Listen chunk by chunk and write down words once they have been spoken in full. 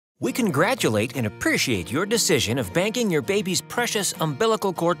We congratulate and appreciate your decision of banking your baby's precious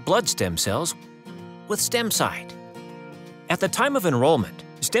umbilical cord blood stem cells with StemCyte. At the time of enrollment,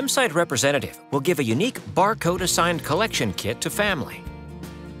 StemCyte representative will give a unique barcode-assigned collection kit to family.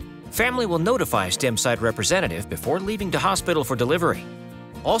 Family will notify StemCyte representative before leaving the hospital for delivery.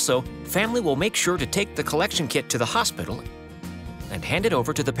 Also, family will make sure to take the collection kit to the hospital and hand it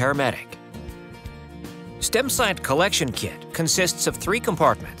over to the paramedic. StemCyte collection kit consists of 3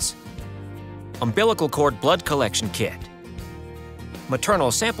 compartments: umbilical cord blood collection kit, maternal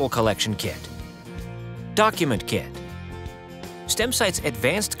sample collection kit, document kit. StemCyte's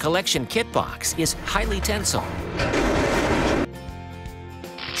advanced collection kit box is highly tensile,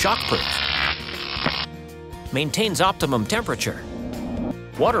 shockproof, maintains optimum temperature,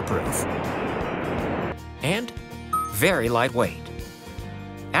 waterproof, and very lightweight.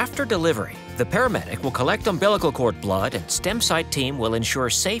 After delivery, the paramedic will collect umbilical cord blood and StemCyte team will ensure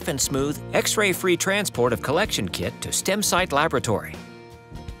safe and smooth, X-ray-free transport of collection kit to StemCyte laboratory.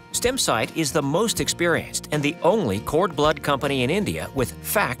 StemCyte is the most experienced and the only cord blood company in India with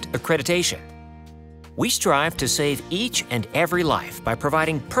FACT accreditation. We strive to save each and every life by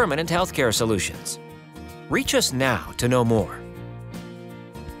providing permanent healthcare solutions. Reach us now to know more.